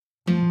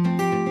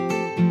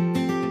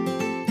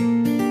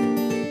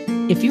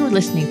If you are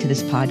listening to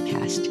this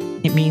podcast,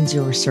 it means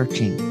you're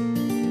searching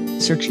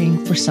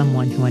for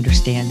someone who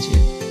understands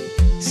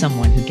you,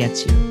 someone who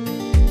gets you.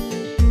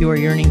 You are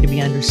yearning to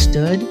be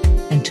understood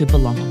and to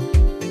belong.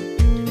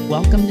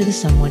 Welcome to the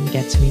Someone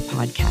Gets Me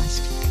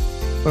podcast,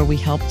 where we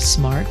help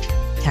smart,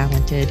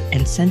 talented,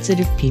 and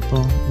sensitive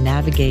people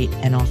navigate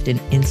an often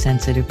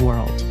insensitive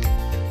world.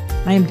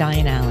 I am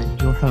Diane Allen,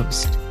 your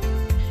host.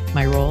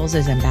 My roles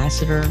as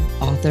ambassador,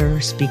 author,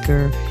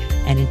 speaker,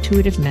 and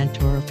intuitive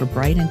mentor for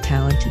bright and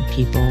talented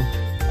people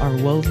are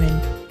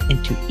woven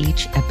into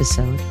each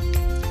episode.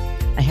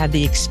 I have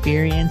the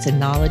experience and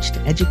knowledge to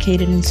educate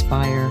and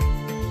inspire,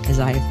 as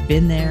I have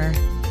been there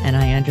and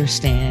I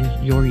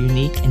understand your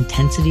unique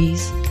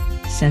intensities,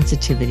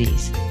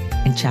 sensitivities,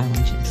 and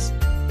challenges.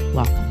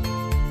 Welcome.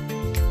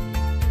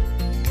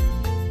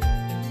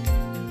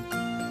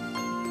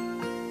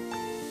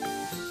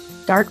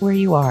 Start where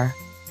you are.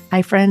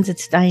 Hi friends,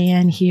 it's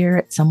Diane here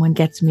at Someone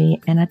Gets Me,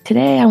 and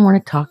today I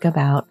want to talk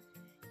about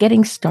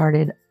getting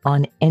started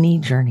on any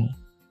journey.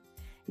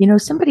 You know,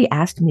 somebody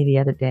asked me the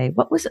other day,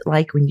 what was it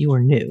like when you were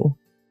new?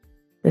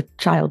 The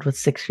child was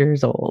 6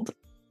 years old.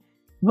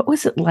 What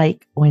was it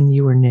like when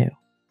you were new?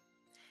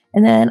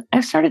 And then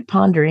I started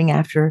pondering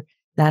after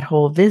that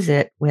whole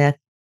visit with,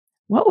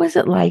 what was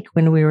it like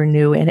when we were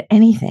new at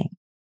anything?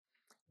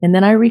 And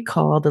then I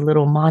recalled a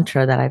little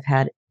mantra that I've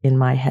had in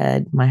my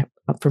head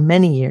for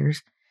many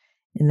years,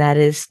 and that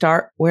is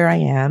start where I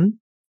am,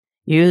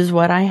 use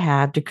what I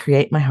have to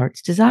create my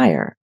heart's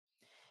desire.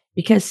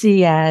 Because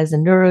see, as a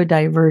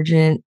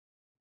neurodivergent,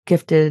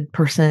 gifted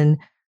person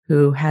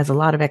who has a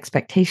lot of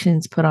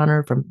expectations put on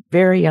her from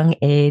very young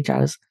age,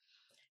 I was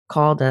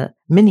called a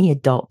mini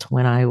adult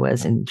when I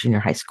was in junior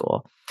high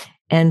school.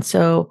 And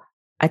so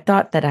I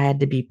thought that I had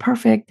to be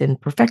perfect and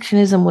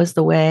perfectionism was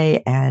the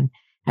way and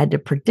had to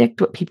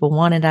predict what people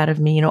wanted out of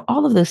me, you know,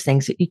 all of those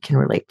things that you can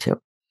relate to.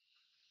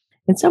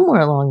 And somewhere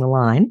along the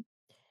line,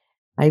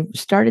 I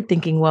started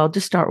thinking, well,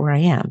 just start where I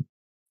am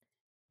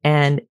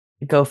and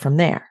go from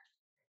there.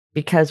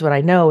 Because what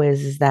I know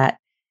is that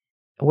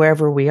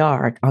wherever we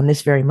are on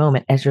this very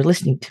moment, as you're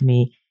listening to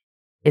me,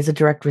 is a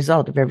direct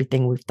result of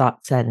everything we've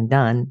thought, said, and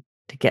done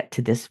to get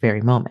to this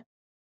very moment.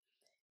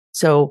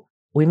 So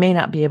we may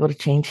not be able to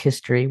change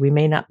history. We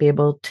may not be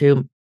able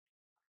to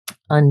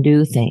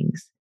undo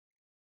things.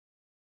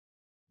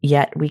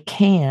 Yet we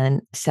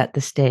can set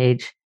the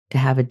stage to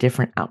have a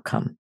different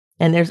outcome.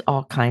 And there's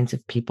all kinds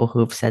of people who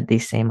have said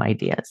these same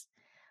ideas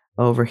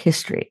over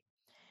history.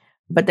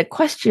 But the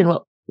question,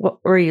 what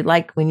were you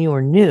like when you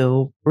were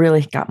new, really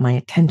got my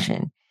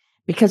attention.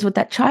 Because what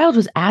that child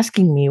was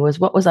asking me was,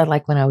 what was I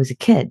like when I was a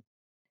kid?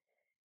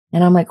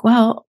 And I'm like,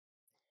 well,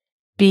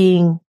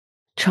 being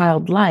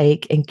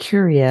childlike and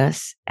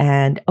curious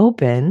and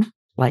open,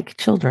 like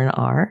children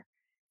are,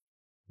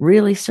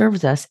 really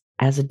serves us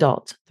as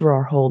adults through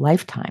our whole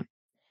lifetime.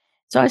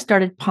 So I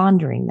started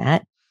pondering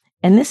that.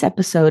 And this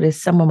episode is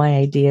some of my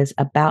ideas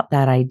about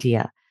that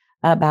idea,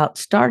 about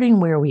starting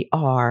where we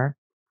are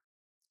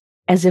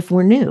as if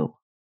we're new.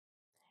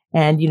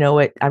 And you know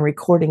what? I'm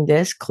recording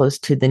this close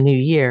to the new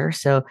year,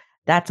 so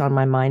that's on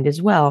my mind as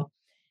well.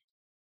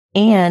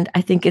 And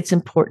I think it's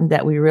important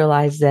that we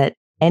realize that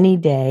any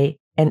day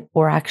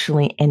or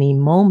actually any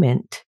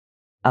moment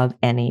of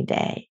any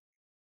day,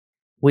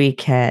 we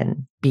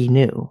can be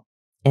new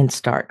and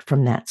start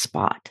from that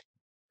spot.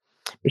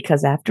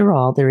 Because after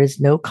all, there is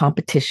no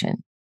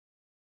competition.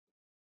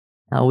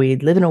 We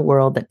live in a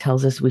world that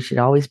tells us we should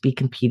always be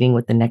competing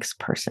with the next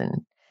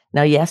person.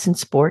 Now, yes, in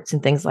sports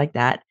and things like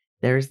that,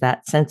 there's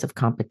that sense of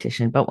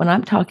competition. But what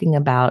I'm talking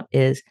about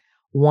is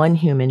one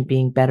human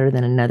being better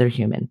than another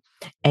human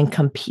and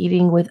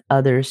competing with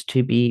others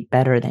to be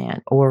better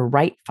than, or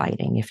right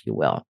fighting, if you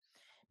will,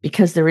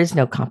 because there is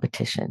no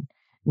competition.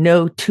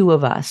 No two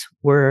of us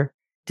were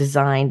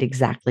designed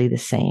exactly the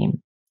same.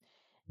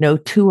 No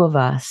two of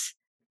us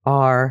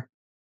are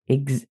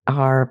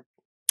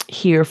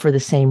here for the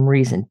same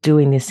reason,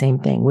 doing the same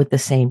thing with the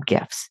same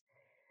gifts.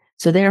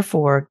 So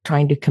therefore,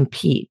 trying to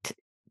compete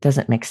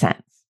doesn't make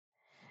sense.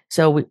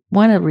 So we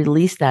want to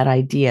release that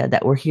idea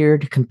that we're here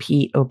to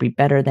compete or be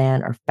better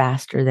than or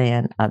faster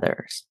than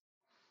others.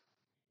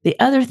 The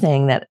other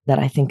thing that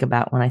I think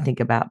about when I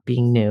think about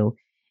being new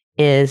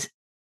is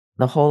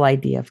the whole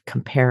idea of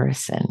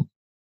comparison,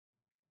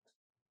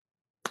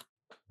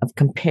 of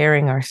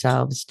comparing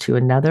ourselves to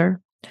another,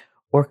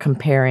 or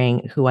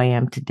comparing who I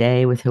am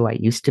today with who I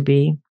used to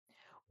be,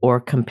 or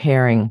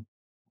comparing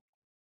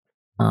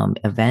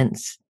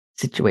events,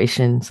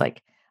 situations.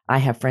 Like I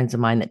have friends of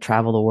mine that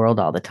travel the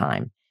world all the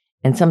time.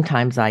 And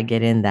sometimes I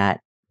get in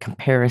that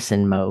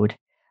comparison mode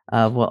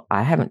of, well,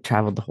 I haven't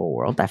traveled the whole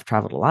world. I've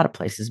traveled a lot of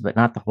places, but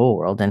not the whole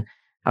world. And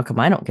how come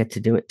I don't get to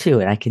do it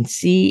too? And I can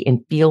see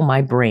and feel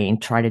my brain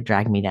try to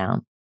drag me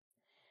down.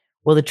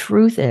 Well, the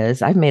truth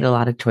is I've made a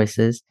lot of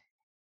choices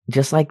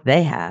just like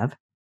they have.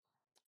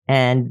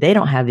 And they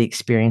don't have the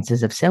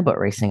experiences of sailboat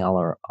racing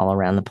all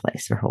around the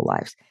place their whole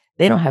lives.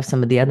 They don't have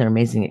some of the other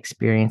amazing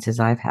experiences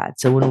I've had.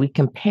 So when we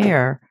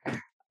compare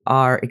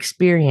our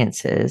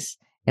experiences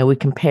and we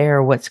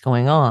compare what's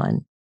going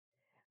on,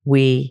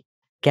 we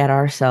get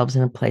ourselves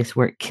in a place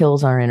where it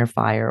kills our inner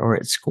fire or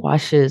it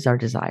squashes our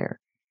desire,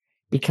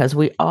 because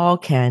we all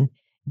can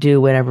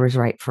do whatever is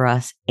right for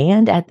us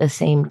and at the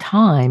same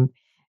time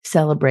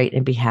celebrate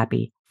and be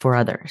happy for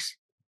others.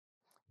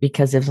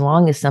 Because as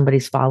long as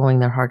somebody's following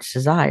their heart's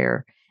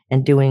desire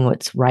and doing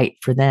what's right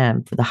for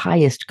them for the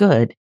highest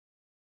good,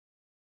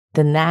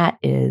 then that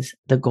is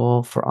the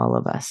goal for all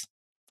of us,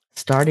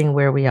 starting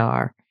where we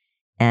are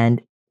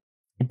and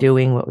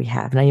doing what we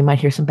have. Now, you might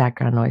hear some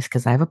background noise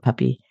because I have a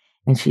puppy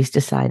and she's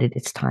decided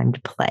it's time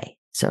to play.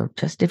 So,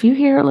 just if you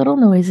hear little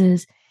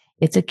noises,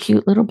 it's a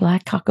cute little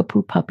black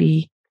cockapoo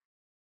puppy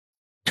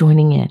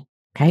joining in.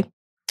 Okay.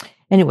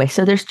 Anyway,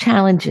 so there's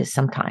challenges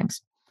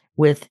sometimes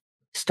with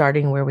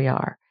starting where we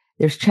are.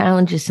 There's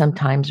challenges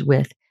sometimes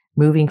with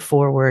moving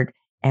forward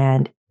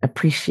and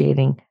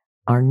appreciating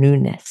our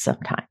newness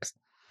sometimes.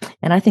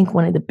 And I think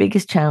one of the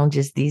biggest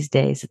challenges these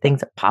days, the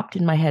things that popped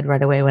in my head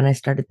right away when I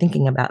started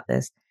thinking about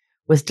this,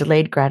 was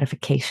delayed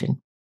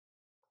gratification.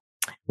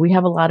 We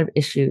have a lot of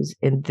issues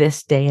in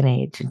this day and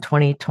age, in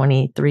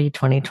 2023,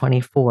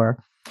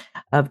 2024,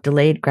 of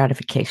delayed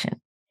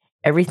gratification.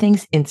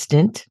 Everything's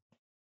instant.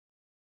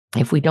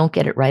 If we don't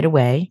get it right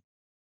away,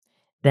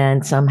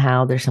 then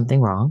somehow there's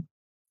something wrong.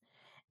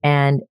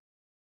 And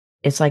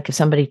it's like if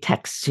somebody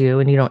texts you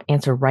and you don't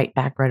answer right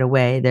back right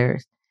away,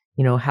 there's,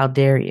 how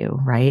dare you,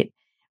 right?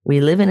 We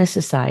live in a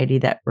society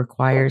that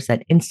requires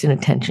that instant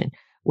attention,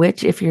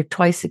 which if you're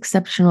twice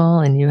exceptional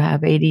and you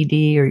have ADD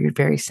or you're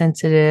very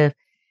sensitive,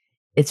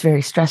 it's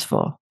very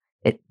stressful.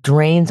 It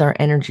drains our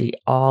energy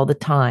all the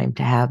time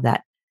to have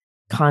that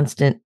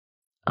constant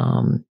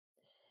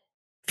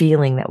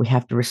feeling that we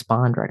have to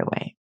respond right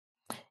away.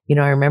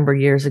 I remember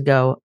years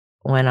ago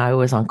when I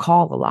was on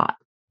call a lot,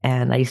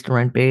 and I used to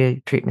run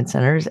big treatment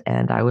centers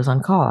and I was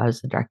on call. I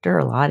was the director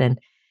a lot and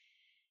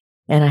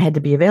I had to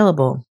be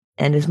available.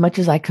 And as much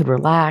as I could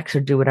relax or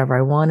do whatever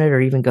I wanted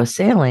or even go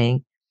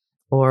sailing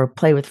or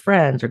play with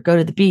friends or go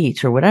to the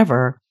beach or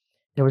whatever,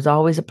 there was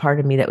always a part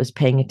of me that was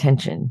paying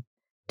attention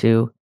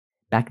to,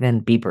 back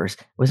then, beepers.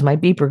 Was my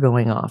beeper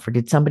going off or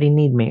did somebody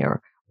need me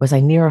or was I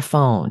near a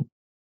phone?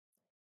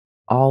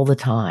 All the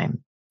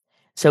time.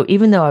 So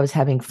even though I was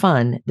having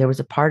fun, there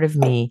was a part of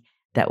me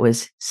that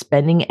was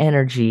spending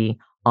energy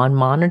on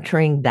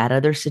monitoring that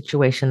other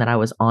situation that I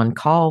was on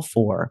call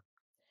for.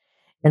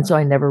 And so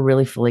I never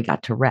really fully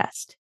got to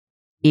rest,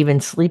 even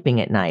sleeping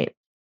at night.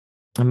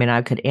 I mean,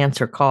 I could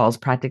answer calls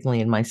practically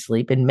in my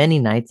sleep, and many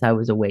nights I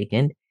was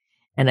awakened,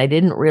 and I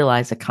didn't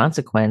realize the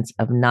consequence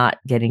of not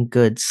getting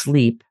good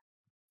sleep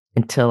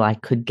until I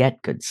could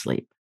get good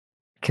sleep,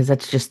 because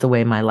that's just the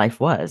way my life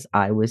was.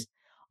 I was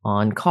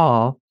on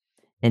call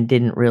and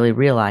didn't really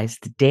realize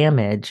the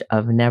damage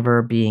of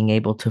never being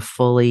able to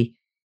fully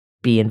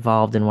be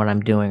involved in what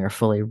I'm doing or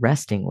fully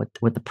resting,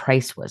 what the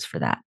price was for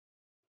that.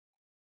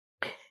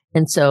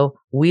 And so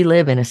we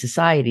live in a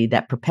society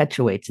that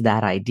perpetuates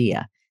that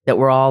idea that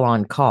we're all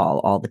on call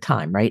all the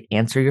time, right?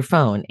 Answer your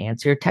phone,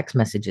 answer your text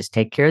messages,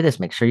 take care of this,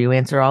 make sure you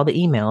answer all the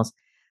emails.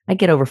 I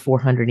get over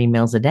 400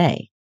 emails a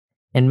day,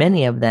 and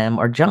many of them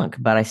are junk,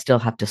 but I still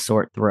have to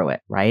sort through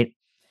it, right?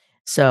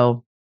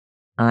 So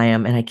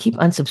and I keep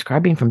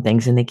unsubscribing from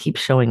things and they keep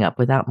showing up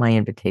without my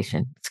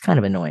invitation. It's kind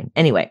of annoying.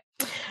 Anyway,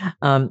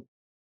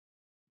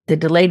 the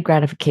delayed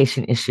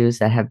gratification issues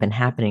that have been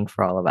happening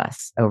for all of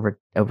us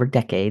over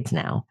decades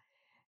now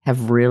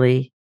have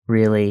really,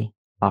 really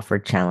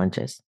offered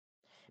challenges.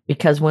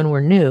 Because when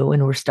we're new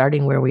and we're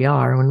starting where we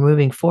are and we're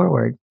moving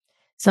forward,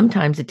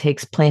 sometimes it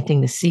takes planting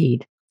the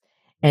seed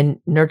and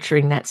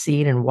nurturing that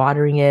seed and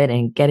watering it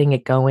and getting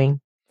it going.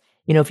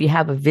 If you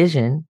have a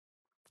vision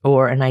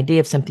or an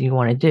idea of something you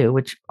want to do,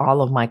 which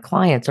all of my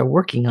clients are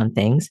working on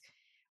things,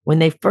 when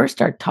they first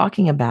start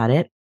talking about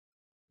it,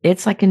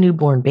 it's like a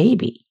newborn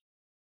baby.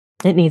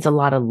 It needs a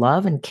lot of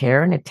love and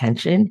care and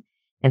attention.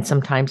 And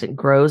sometimes it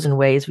grows in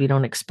ways we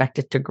don't expect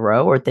it to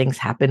grow, or things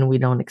happen we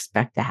don't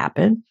expect to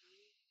happen.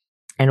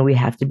 And we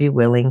have to be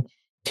willing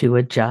to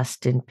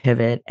adjust and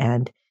pivot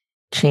and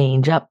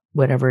change up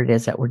whatever it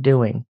is that we're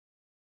doing.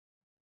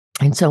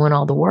 And so in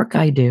all the work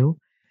I do,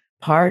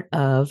 part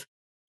of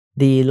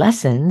the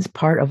lessons,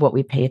 part of what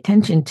we pay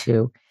attention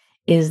to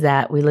is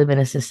that we live in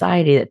a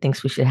society that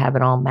thinks we should have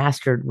it all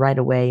mastered right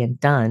away and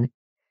done,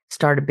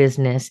 start a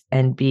business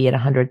and be at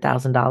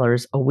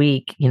 $100,000 a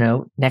week,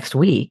 next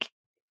week.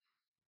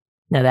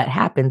 Now that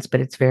happens, but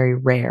it's very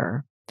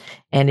rare.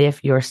 And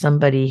if you're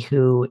somebody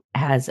who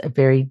has a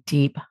very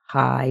deep,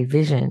 high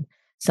vision,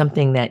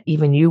 something that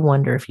even you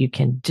wonder if you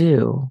can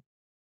do,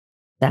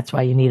 that's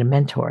why you need a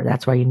mentor.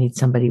 That's why you need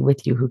somebody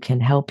with you who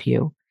can help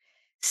you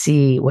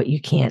see what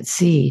you can't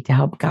see to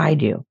help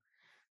guide you.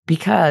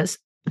 Because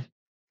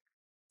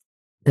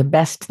the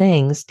best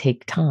things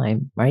take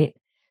time, right?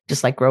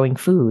 Just like growing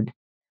food.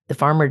 The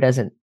farmer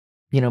doesn't,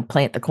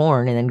 plant the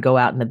corn and then go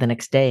out the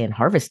next day and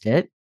harvest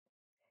it.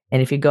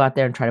 And if you go out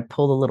there and try to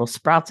pull the little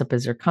sprouts up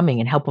as they're coming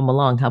and help them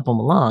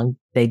along,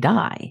 they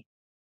die.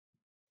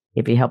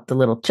 If you help the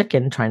little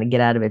chicken trying to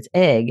get out of its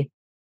egg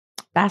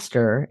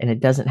faster and it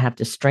doesn't have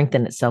to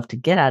strengthen itself to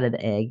get out of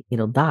the egg,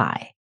 it'll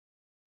die.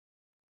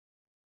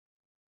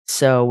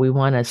 So we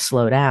want to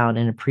slow down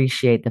and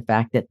appreciate the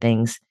fact that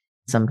things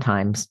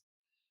sometimes,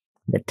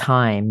 the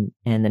time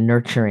and the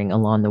nurturing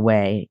along the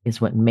way is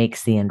what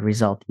makes the end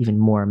result even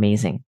more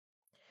amazing.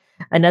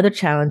 Another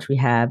challenge we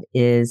have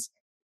is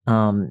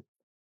um,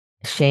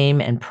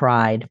 shame and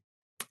pride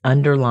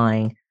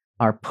underlying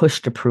our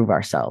push to prove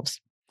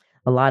ourselves.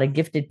 A lot of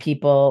gifted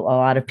people, a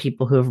lot of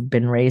people who have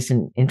been raised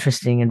in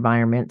interesting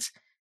environments,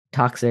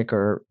 toxic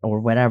or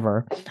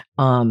whatever,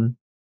 I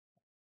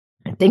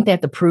think they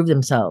have to prove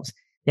themselves.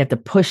 They have to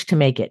push to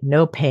make it.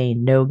 No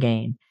pain, no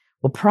gain.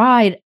 Well,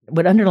 pride,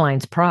 what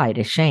underlines pride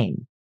is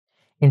shame.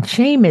 And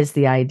shame is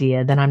the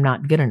idea that I'm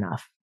not good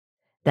enough,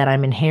 that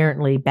I'm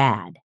inherently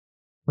bad,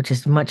 which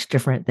is much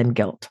different than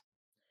guilt.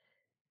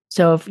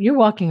 So if you're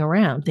walking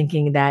around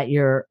thinking that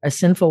you're a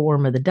sinful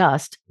worm of the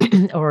dust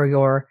or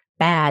you're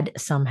bad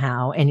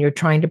somehow, and you're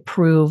trying to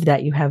prove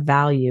that you have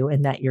value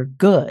and that you're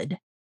good,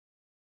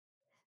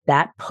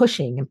 that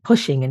pushing and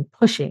pushing and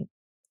pushing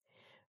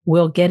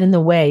will get in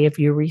the way of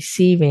you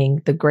receiving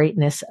the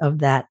greatness of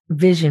that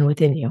vision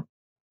within you.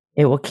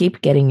 It will keep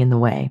getting in the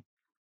way.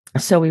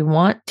 So we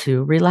want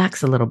to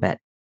relax a little bit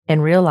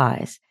and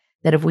realize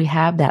that if we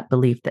have that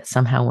belief that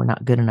somehow we're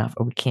not good enough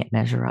or we can't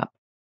measure up,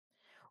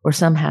 or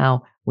somehow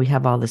we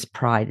have all this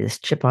pride, this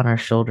chip on our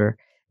shoulder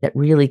that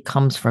really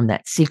comes from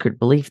that secret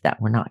belief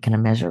that we're not going to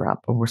measure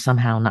up or we're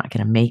somehow not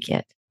going to make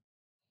it,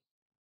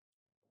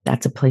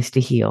 that's a place to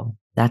heal.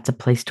 That's a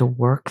place to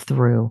work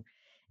through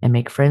and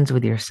make friends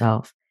with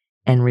yourself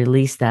and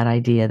release that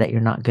idea that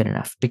you're not good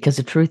enough. Because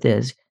the truth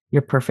is,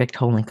 you're perfect,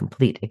 whole, and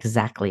complete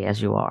exactly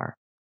as you are.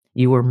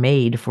 You were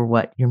made for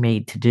what you're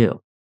made to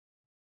do.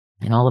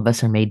 And all of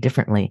us are made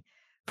differently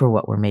for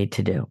what we're made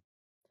to do.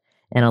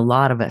 And a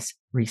lot of us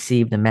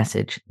receive the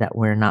message that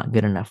we're not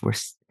good enough.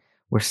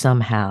 We're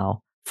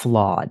somehow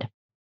flawed,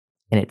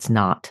 and it's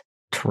not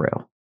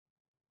true.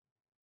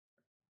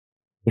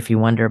 If you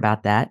wonder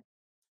about that,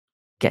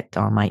 get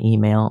on my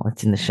email.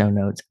 It's in the show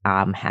notes.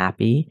 I'm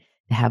happy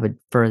to have a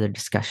further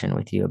discussion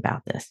with you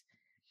about this.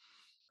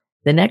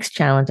 The next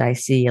challenge I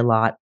see a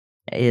lot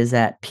is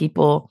that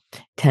people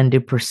tend to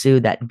pursue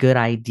that good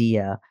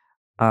idea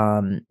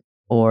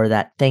or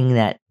that thing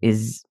that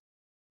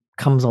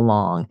comes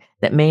along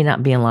that may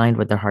not be aligned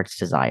with their heart's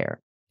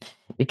desire.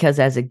 Because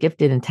as a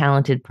gifted and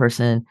talented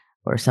person,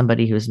 or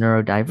somebody who's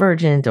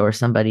neurodivergent, or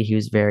somebody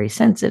who's very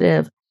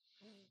sensitive,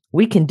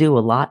 we can do a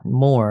lot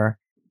more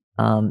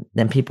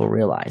than people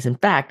realize. In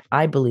fact,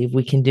 I believe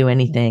we can do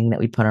anything that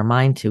we put our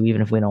mind to,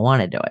 even if we don't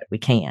want to do it. We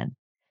can.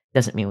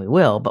 Doesn't mean we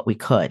will, but we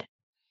could.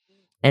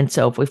 And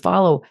so if we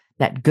follow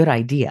that good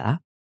idea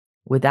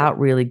without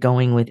really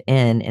going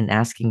within and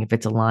asking if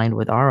it's aligned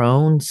with our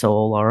own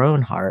soul, our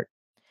own heart,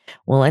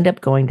 we'll end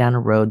up going down a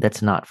road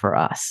that's not for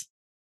us.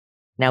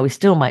 Now, we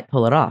still might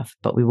pull it off,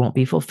 but we won't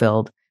be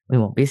fulfilled. We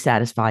won't be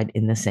satisfied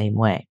in the same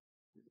way.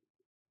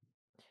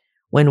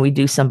 When we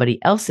do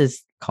somebody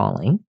else's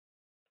calling,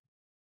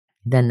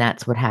 then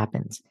that's what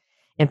happens.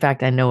 In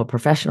fact, I know a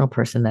professional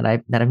person that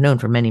I've known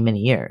for many, many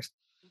years.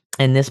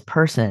 And this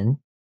person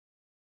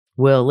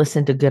will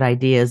listen to good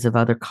ideas of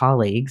other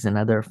colleagues and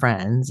other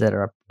friends that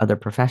are other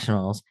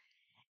professionals,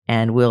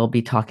 and we'll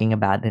be talking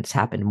about, and it's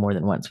happened more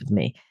than once with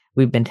me.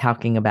 We've been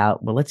talking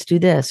about, well, let's do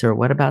this, or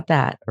what about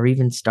that, or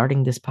even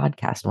starting this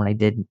podcast when I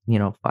did,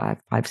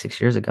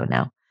 6 years ago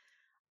now.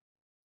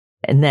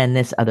 And then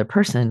this other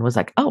person was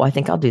like, oh, I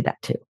think I'll do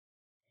that too.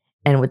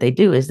 And what they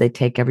do is they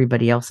take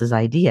everybody else's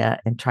idea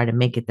and try to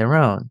make it their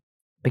own.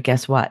 But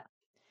guess what?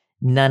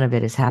 None of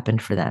it has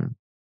happened for them.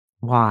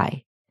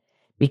 Why?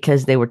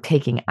 Because they were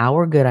taking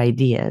our good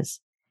ideas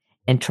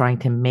and trying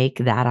to make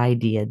that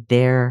idea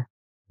their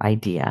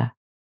idea.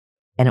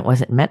 And it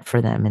wasn't meant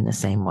for them in the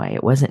same way.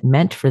 It wasn't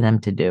meant for them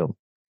to do.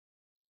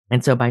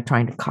 And so by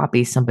trying to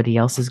copy somebody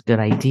else's good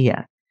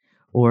idea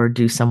or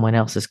do someone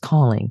else's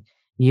calling,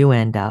 you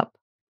end up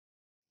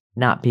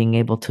not being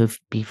able to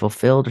be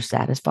fulfilled or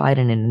satisfied,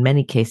 and in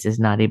many cases,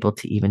 not able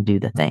to even do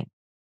the thing.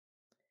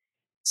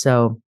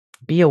 So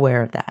be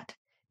aware of that.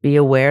 Be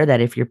aware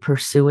that if you're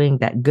pursuing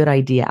that good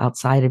idea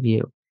outside of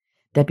you,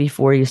 that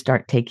before you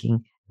start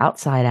taking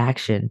outside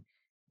action,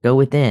 go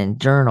within,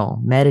 journal,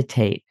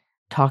 meditate,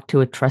 talk to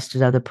a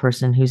trusted other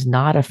person who's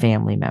not a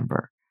family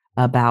member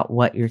about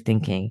what you're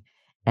thinking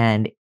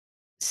and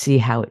see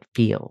how it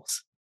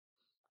feels.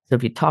 So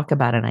if you talk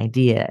about an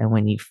idea and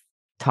when you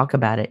talk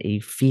about it,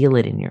 you feel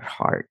it in your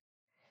heart,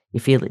 you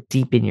feel it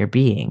deep in your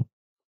being,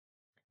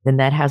 then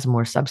that has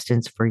more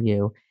substance for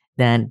you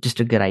than just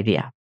a good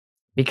idea.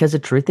 Because the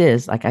truth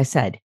is, like I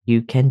said,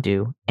 you can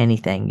do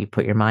anything you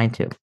put your mind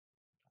to.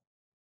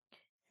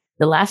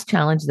 The last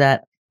challenge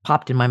that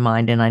popped in my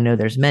mind, and I know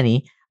there's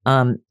many,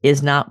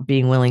 is not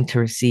being willing to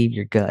receive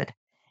your good.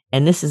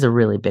 And this is a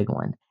really big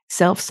one.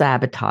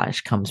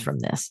 Self-sabotage comes from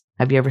this.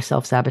 Have you ever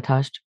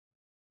self-sabotaged?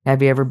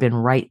 Have you ever been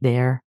right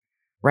there,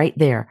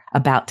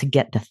 about to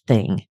get the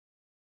thing,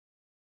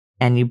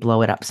 and you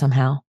blow it up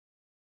somehow,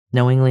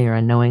 knowingly or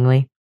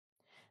unknowingly?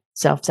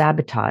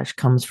 Self-sabotage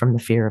comes from the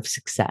fear of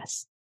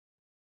success.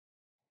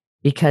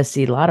 Because,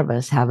 see, a lot of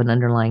us have an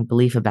underlying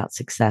belief about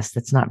success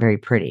that's not very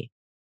pretty.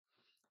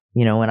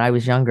 When I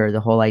was younger,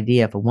 the whole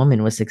idea if a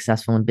woman was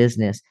successful in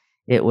business,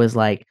 it was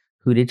like,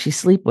 who did she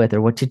sleep with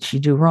or what did she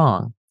do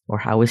wrong? Or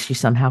how was she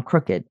somehow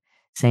crooked?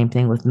 Same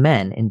thing with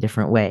men in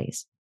different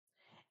ways.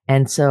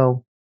 And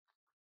so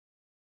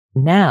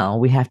now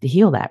we have to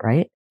heal that,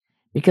 right?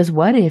 Because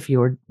what if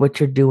what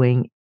you're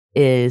doing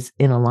is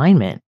in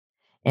alignment?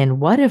 And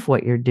what if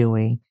what you're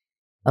doing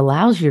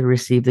allows you to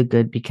receive the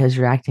good because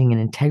you're acting in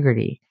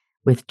integrity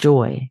with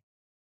joy?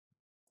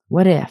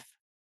 What if?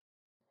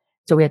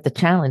 So we have to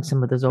challenge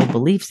some of those old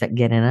beliefs that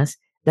get in us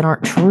that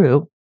aren't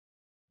true.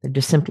 They're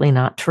just simply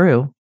not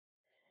true.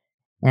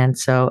 And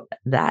so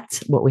that's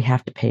what we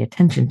have to pay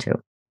attention to.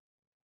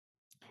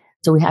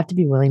 So we have to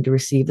be willing to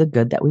receive the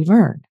good that we've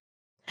earned.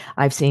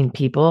 I've seen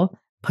people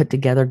put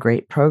together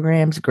great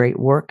programs, great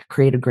work,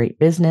 create a great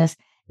business.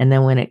 And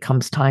then when it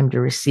comes time to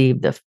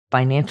receive the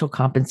financial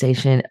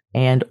compensation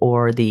and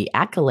or the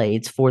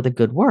accolades for the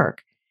good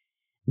work,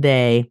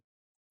 they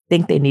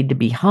think they need to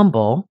be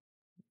humble,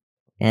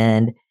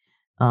 and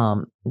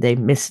they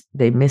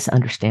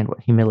misunderstand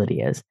what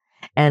humility is.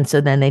 And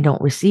so then they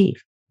don't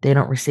receive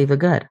the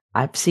good.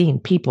 I've seen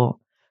people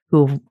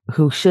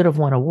who should have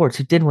won awards,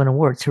 who did win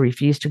awards, who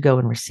refuse to go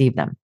and receive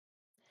them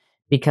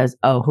because,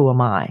 oh, who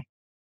am I?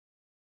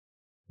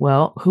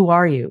 Well, who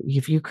are you?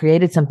 If you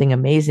created something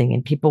amazing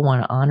and people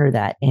want to honor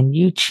that and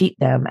you cheat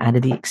them out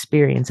of the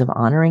experience of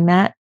honoring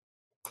that,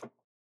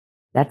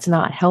 that's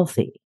not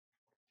healthy.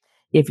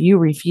 If you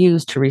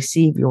refuse to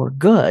receive your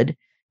good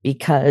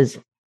because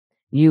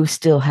you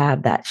still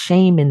have that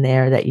shame in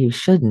there that you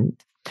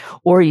shouldn't,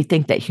 or you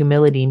think that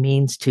humility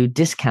means to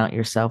discount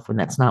yourself when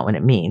that's not what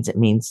it means. It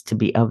means to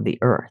be of the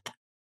earth.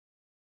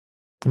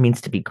 It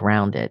means to be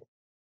grounded.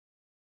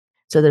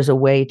 So there's a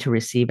way to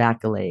receive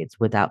accolades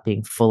without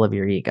being full of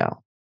your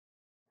ego.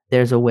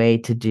 There's a way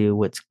to do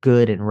what's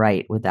good and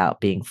right without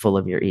being full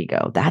of your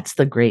ego. That's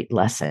the great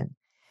lesson,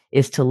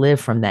 is to live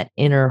from that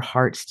inner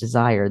heart's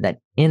desire, that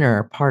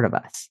inner part of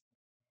us,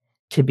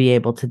 to be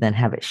able to then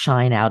have it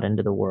shine out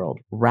into the world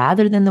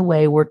rather than the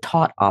way we're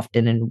taught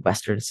often in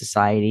Western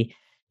society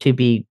to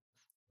be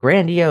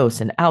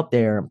grandiose and out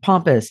there and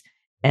pompous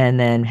and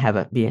then have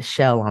it be a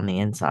shell on the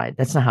inside.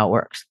 That's not how it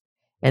works.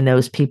 And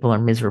those people are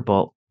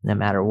miserable no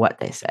matter what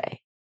they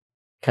say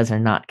because they're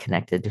not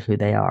connected to who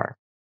they are.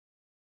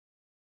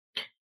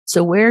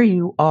 So where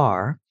you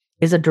are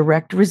is a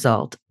direct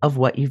result of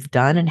what you've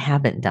done and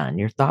haven't done,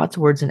 your thoughts,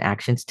 words, and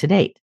actions to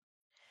date.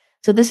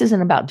 So this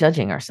isn't about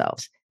judging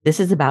ourselves. This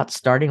is about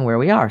starting where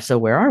we are. So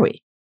where are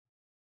we?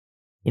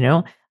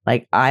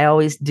 Like I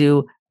always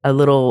do a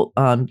little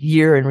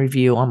year in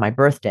review on my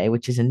birthday,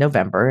 which is in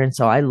November. And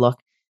so I look,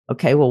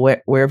 okay, well,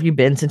 where have you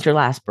been since your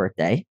last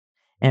birthday?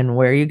 And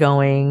where are you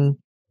going?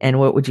 And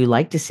what would you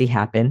like to see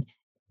happen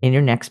in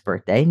your next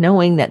birthday?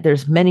 Knowing that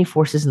there's many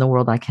forces in the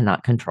world I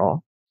cannot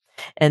control.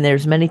 And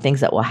there's many things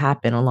that will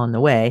happen along the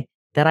way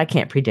that I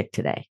can't predict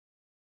today.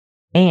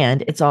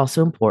 And it's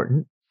also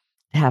important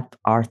to have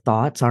our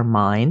thoughts, our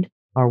mind,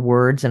 our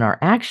words, and our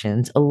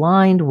actions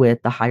aligned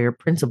with the higher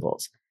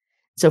principles.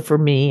 So for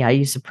me, I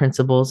use the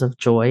principles of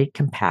joy,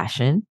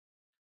 compassion,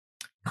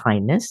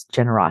 kindness,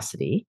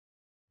 generosity,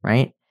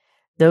 right?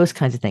 Those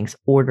kinds of things.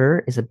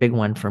 Order is a big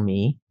one for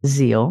me,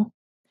 zeal.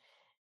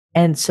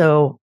 And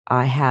so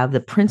I have the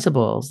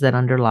principles that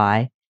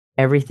underlie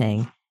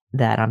everything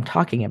that I'm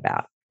talking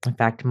about. In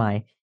fact,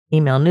 my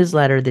email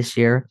newsletter this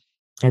year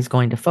is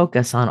going to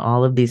focus on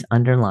all of these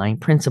underlying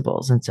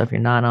principles. And so if you're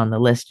not on the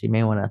list, you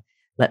may want to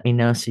let me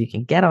know so you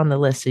can get on the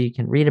list so you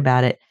can read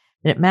about it.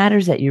 And it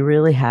matters that you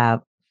really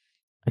have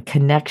a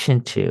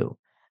connection to,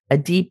 a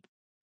deep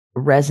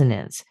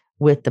resonance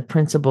with the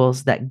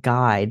principles that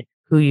guide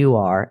who you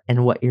are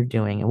and what you're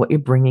doing and what you're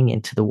bringing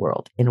into the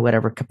world in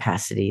whatever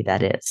capacity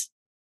that is.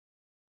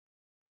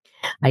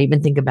 I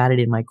even think about it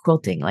in my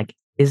quilting. Like,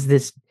 is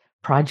this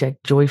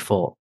project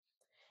joyful?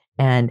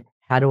 And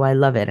how do I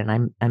love it? And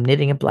I'm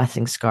knitting a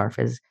blessing scarf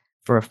as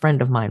for a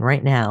friend of mine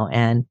right now.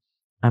 And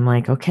I'm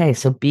like, okay,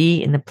 so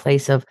be in the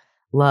place of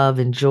love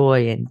and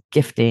joy and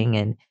gifting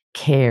and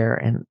care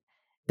and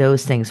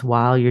those things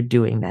while you're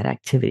doing that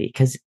activity.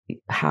 Because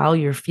how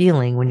you're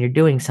feeling when you're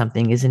doing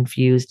something is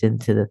infused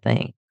into the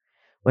thing,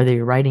 whether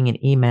you're writing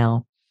an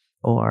email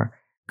or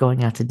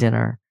going out to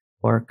dinner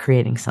or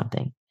creating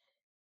something.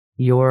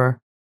 Your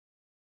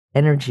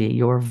energy,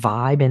 your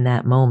vibe in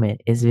that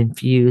moment is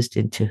infused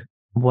into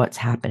what's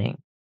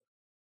happening.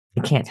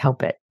 You can't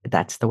help it.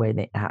 That's the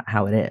way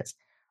how it is,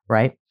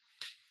 right?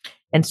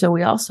 And so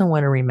we also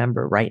want to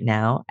remember right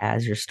now,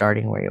 as you're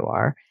starting where you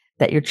are,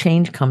 that your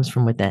change comes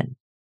from within.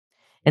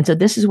 And so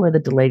this is where the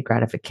delayed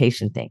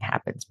gratification thing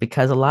happens,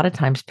 because a lot of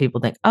times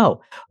people think,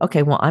 oh,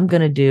 okay, well, I'm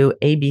going to do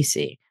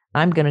ABC.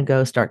 I'm going to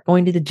go start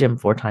going to the gym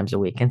 4 times a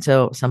week. And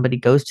so somebody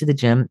goes to the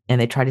gym and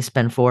they try to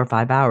spend 4 or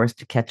 5 hours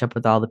to catch up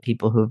with all the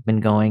people who've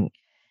been going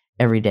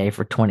every day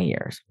for 20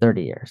 years,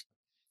 30 years.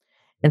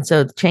 And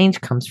so the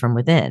change comes from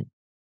within.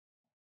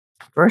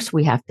 First,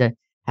 we have to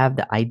have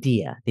the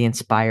idea, the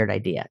inspired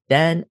idea.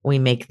 Then we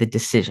make the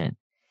decision.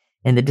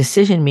 And the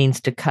decision means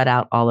to cut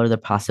out all other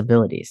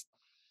possibilities.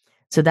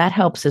 So that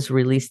helps us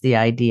release the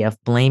idea of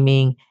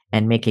blaming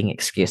and making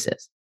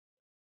excuses.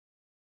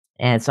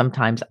 And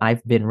sometimes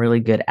I've been really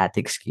good at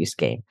the excuse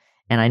game,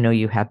 and I know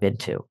you have been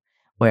too.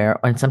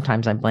 And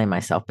sometimes I blame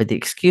myself, but the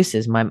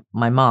excuses, my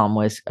mom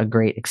was a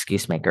great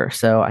excuse maker,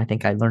 so I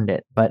think I learned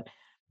it. But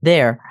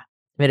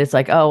it's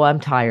like, oh, I'm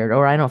tired,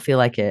 or I don't feel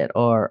like it,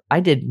 or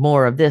I did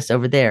more of this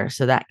over there,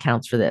 so that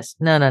counts for this.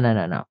 No, no, no,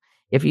 no, no.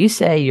 If you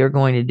say you're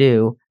going to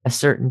do a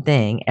certain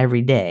thing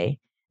every day,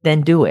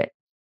 then do it,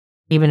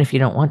 even if you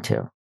don't want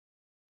to.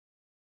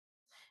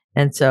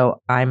 And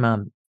so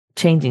I'm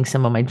changing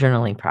some of my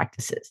journaling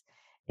practices.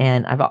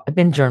 And I've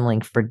been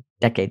journaling for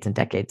decades and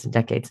decades and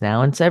decades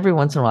now. And so every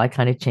once in a while, I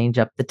kind of change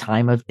up the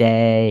time of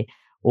day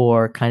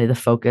or kind of the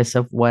focus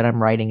of what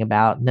I'm writing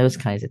about and those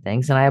kinds of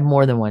things. And I have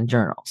more than one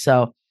journal.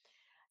 So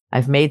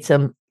I've made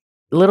some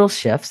little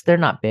shifts. They're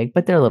not big,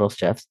 but they're little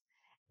shifts.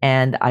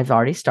 And I've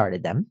already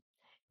started them.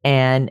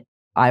 And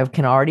I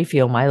can already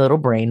feel my little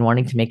brain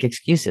wanting to make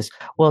excuses.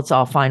 Well, it's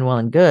all fine, well,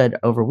 and good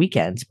over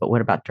weekends, but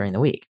what about during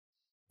the week?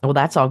 Well,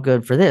 that's all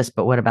good for this,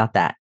 but what about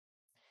that?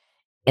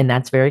 And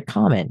that's very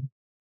common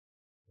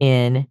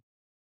in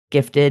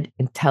gifted,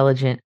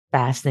 intelligent,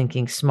 fast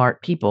thinking,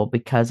 smart people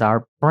because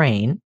our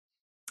brain,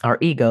 our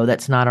ego,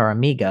 that's not our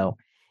amigo,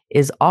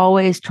 is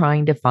always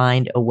trying to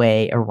find a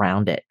way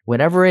around it.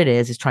 Whatever it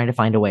is trying to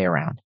find a way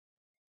around.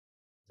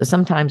 So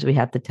sometimes we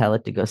have to tell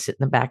it to go sit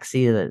in the back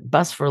seat of the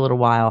bus for a little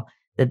while,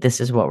 that this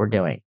is what we're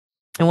doing.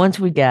 And once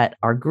we get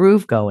our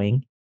groove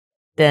going,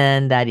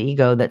 then that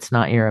ego that's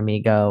not your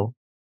amigo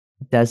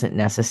doesn't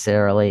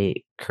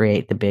necessarily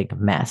create the big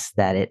mess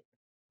that it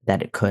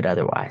could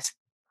otherwise.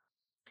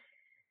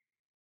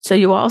 So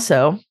you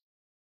also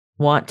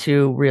want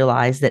to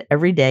realize that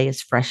every day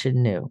is fresh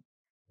and new.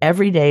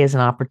 Every day is an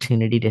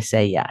opportunity to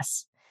say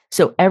yes.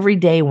 So every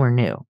day we're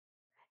new.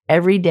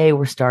 Every day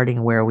we're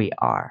starting where we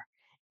are.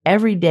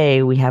 Every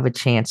day we have a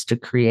chance to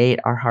create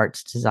our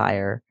heart's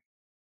desire.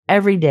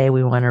 Every day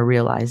we want to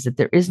realize that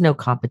there is no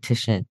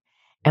competition.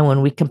 And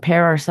when we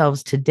compare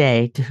ourselves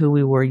today to who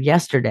we were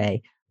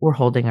yesterday, we're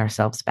holding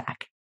ourselves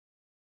back.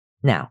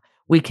 Now,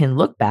 we can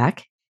look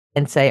back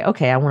and say,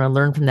 okay, I want to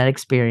learn from that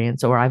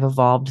experience, or I've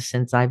evolved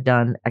since I've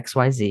done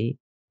XYZ.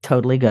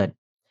 Totally good.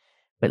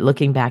 But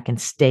looking back and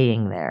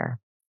staying there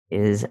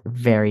is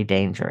very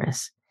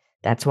dangerous.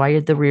 That's why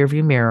the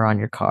rearview mirror on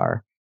your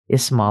car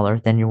is smaller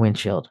than your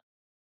windshield.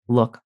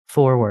 Look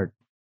forward.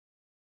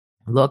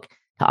 Look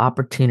to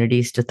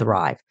opportunities to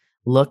thrive.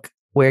 Look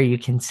where you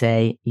can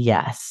say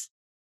yes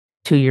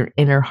to your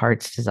inner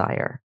heart's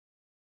desire,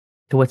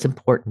 to what's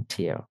important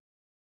to you,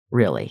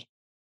 really.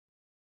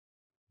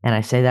 And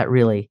I say that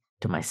really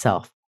to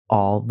myself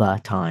all the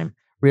time.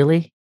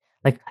 Really?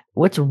 Like,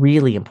 what's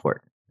really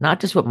important? Not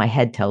just what my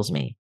head tells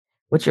me.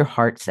 What's your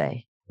heart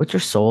say? What's your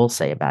soul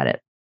say about it?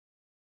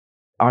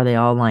 Are they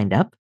all lined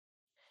up?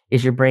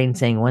 Is your brain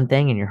saying one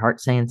thing and your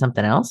heart saying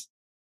something else?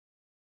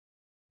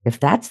 If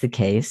that's the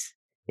case,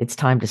 it's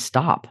time to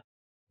stop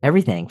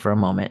everything for a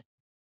moment.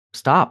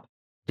 Stop.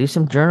 Do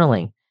some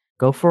journaling.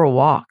 Go for a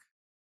walk.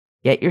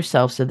 Get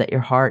yourself so that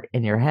your heart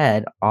and your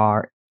head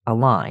are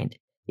aligned.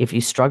 If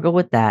you struggle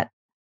with that,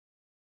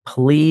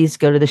 please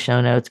go to the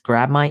show notes,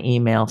 grab my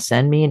email,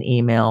 send me an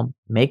email,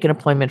 make an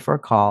appointment for a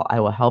call. I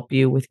will help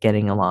you with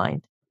getting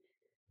aligned.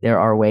 There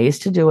are ways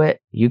to do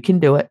it. You can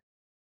do it.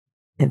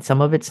 And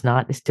some of it's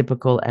not as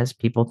typical as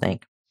people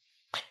think.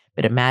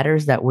 But it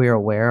matters that we're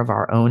aware of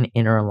our own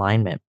inner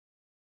alignment.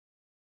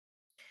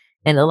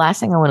 And the last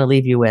thing I want to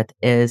leave you with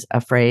is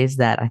a phrase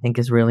that I think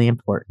is really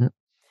important.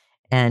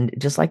 And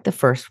just like the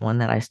first one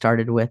that I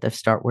started with of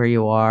start where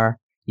you are,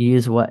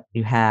 use what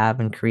you have,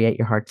 and create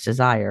your heart's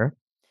desire.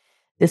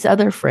 This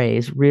other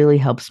phrase really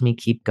helps me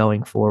keep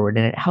going forward,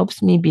 and it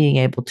helps me being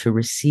able to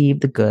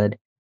receive the good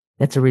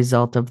that's a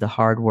result of the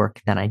hard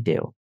work that I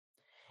do.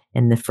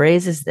 And the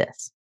phrase is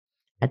this: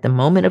 at the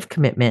moment of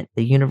commitment,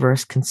 the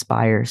universe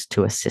conspires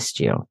to assist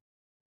you.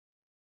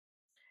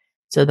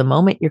 So the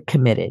moment you're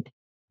committed,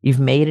 you've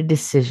made a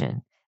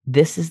decision.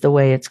 This is the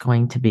way it's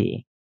going to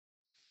be.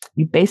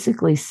 You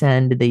basically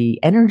send the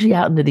energy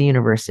out into the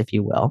universe, if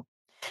you will,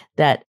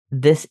 that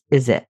this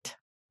is it.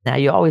 Now,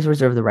 you always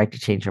reserve the right to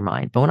change your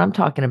mind. But what I'm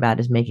talking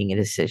about is making a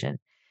decision,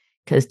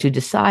 because to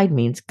decide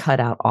means cut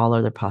out all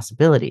other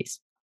possibilities.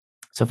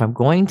 So if I'm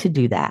going to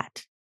do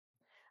that,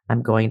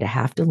 I'm going to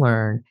have to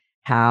learn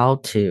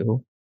how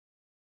to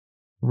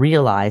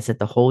realize that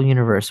the whole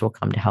universe will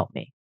come to help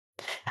me.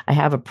 I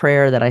have a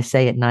prayer that I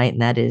say at night,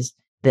 and that is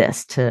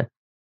this: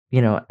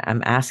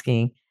 I'm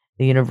asking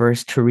the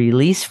universe to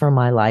release from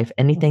my life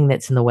anything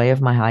that's in the way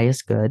of my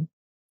highest good,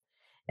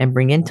 and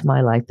bring into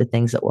my life the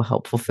things that will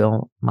help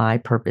fulfill my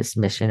purpose,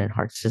 mission, and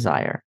heart's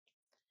desire.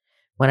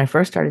 When I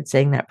first started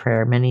saying that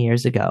prayer many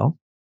years ago,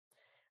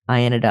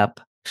 I ended up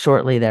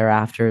shortly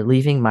thereafter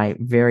leaving my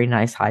very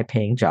nice, high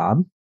paying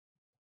job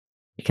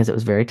because it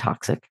was very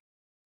toxic.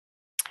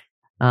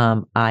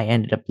 I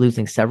ended up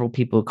losing several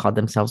people who called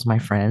themselves my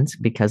friends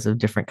because of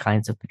different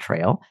kinds of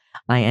betrayal.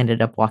 I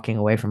ended up walking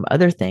away from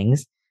other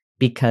things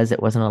because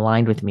it wasn't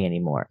aligned with me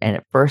anymore. And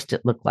at first,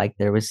 it looked like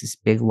there was this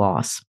big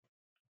loss,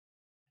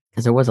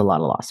 because there was a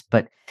lot of loss,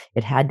 but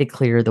it had to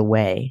clear the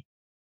way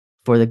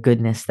for the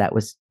goodness that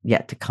was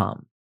yet to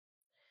come.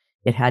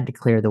 It had to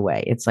clear the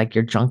way. It's like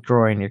your junk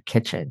drawer in your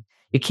kitchen.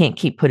 You can't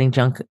keep putting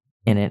junk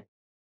in it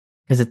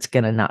because it's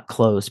going to not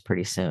close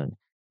pretty soon.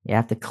 You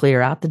have to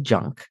clear out the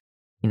junk,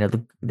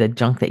 the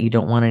junk that you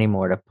don't want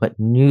anymore, to put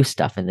new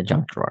stuff in the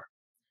junk drawer.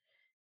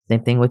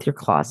 Same thing with your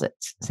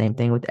closets. Same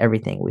thing with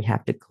everything. We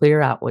have to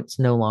clear out what's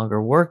no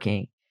longer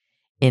working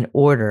in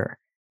order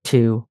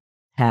to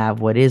have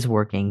what is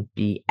working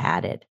be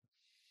added.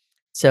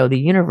 So the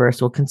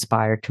universe will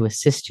conspire to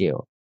assist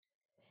you.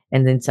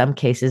 And in some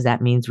cases,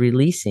 that means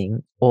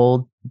releasing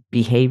old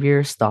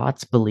behaviors,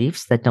 thoughts,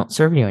 beliefs that don't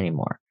serve you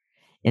anymore.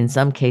 In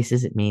some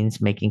cases, it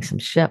means making some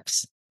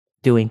shifts,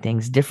 doing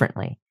things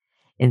differently.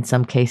 In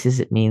some cases,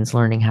 it means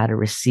learning how to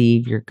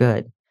receive your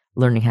good,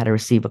 learning how to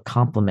receive a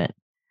compliment,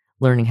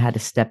 learning how to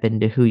step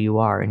into who you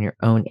are in your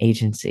own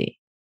agency.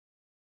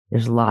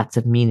 There's lots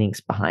of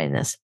meanings behind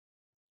this.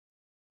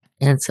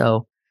 And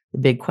so the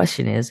big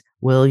question is,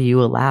 will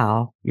you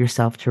allow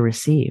yourself to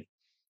receive?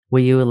 Will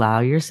you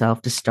allow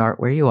yourself to start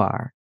where you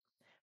are,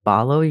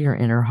 follow your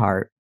inner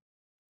heart,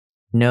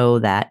 know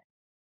that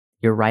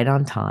you're right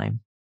on time,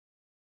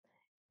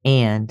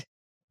 and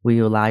will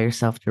you allow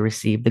yourself to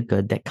receive the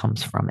good that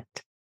comes from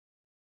it?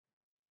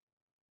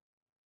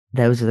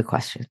 Those are the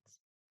questions.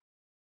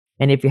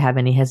 And if you have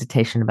any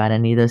hesitation about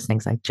any of those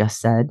things I just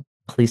said,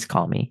 please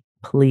call me.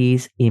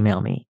 Please email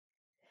me.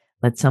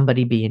 Let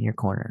somebody be in your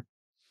corner.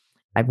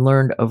 I've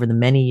learned over the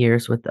many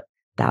years with the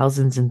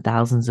thousands and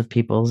thousands of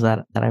people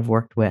that I've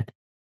worked with,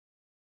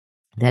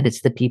 that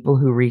it's the people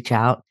who reach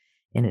out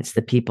and it's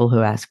the people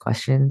who ask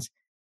questions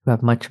who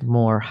have much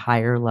more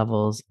higher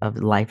levels of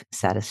life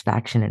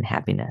satisfaction and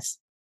happiness.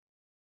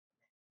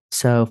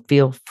 So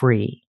feel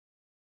free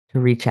to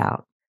reach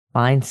out.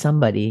 Find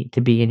somebody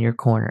to be in your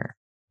corner,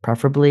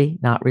 preferably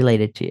not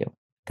related to you.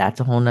 That's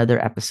a whole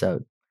nother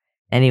episode.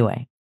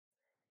 Anyway,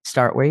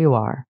 start where you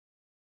are.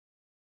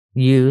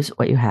 Use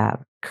what you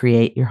have.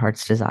 Create your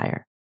heart's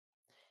desire.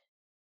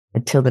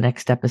 Until the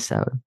next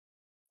episode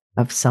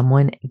of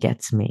Someone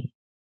Gets Me,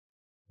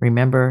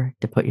 remember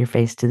to put your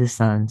face to the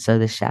sun so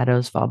the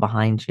shadows fall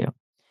behind you,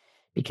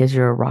 because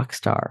you're a rock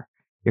star.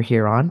 You're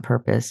here on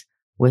purpose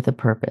with a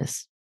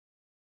purpose.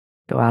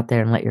 Go out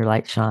there and let your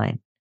light shine.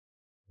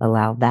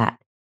 Allow that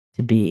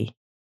to be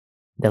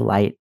the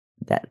light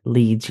that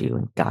leads you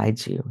and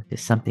guides you to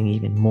something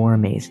even more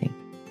amazing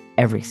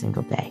every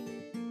single day.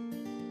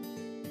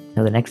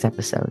 Till the next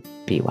episode,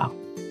 be well.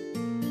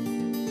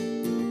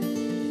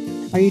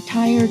 Are you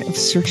tired of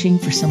searching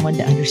for someone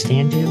to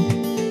understand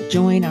you?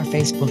 Join our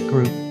Facebook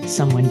group,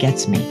 Someone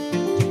Gets Me.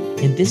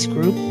 In this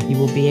group, you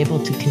will be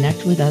able to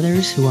connect with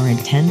others who are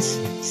intense,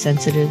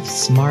 sensitive,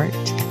 smart,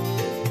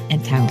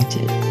 and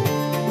talented.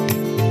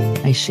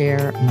 I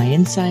share my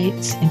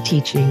insights and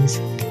teachings,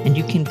 and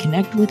you can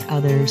connect with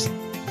others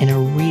in a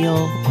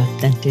real,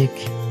 authentic,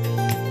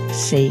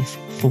 safe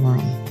forum.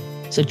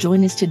 So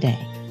join us today.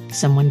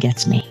 Someone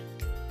Gets Me.